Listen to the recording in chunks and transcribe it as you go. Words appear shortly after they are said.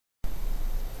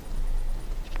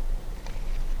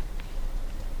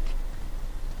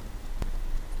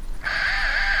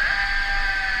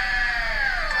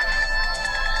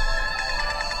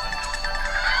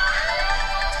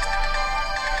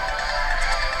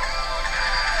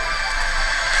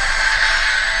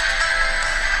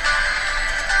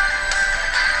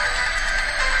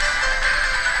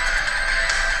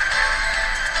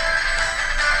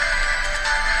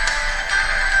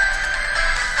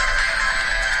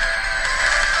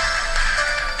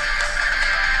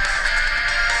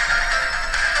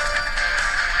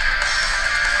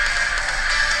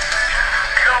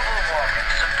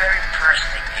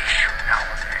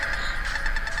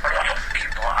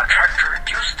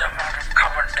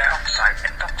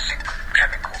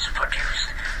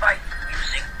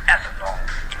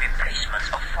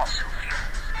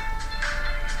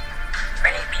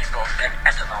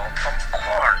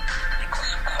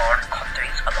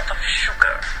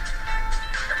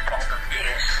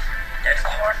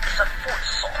corn is a food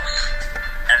source,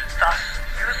 and thus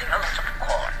using a lot of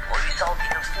corn will result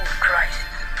in a food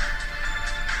crisis.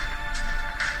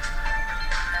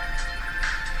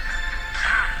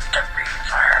 That means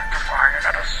I have to find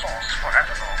another source for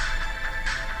ethanol.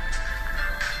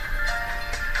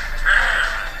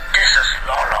 This is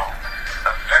lallang,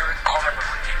 a very common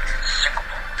weed in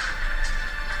Singapore.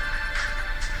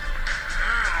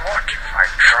 What if I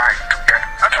try to get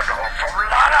ethanol from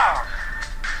lallang?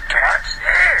 That's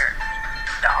it!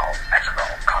 Now,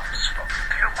 ethanol comes from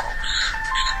glucose,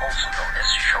 which is also known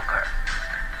as sugar.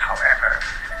 However,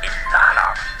 in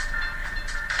lallang,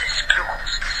 this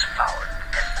glucose is found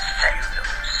as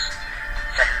cellulose.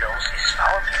 Cellulose is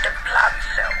found in the plant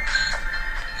cells.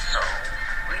 So,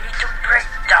 we need to break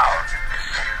down the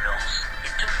cellulose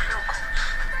into glucose.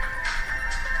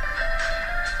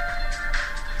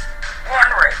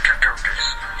 One way to do this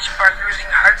is by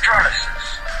using hydrolysis.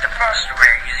 The first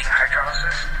way using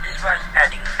hydrolysis is by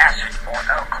adding acid or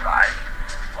alkali,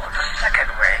 while the second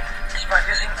way is by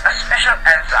using a special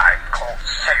enzyme called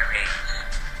cellulase.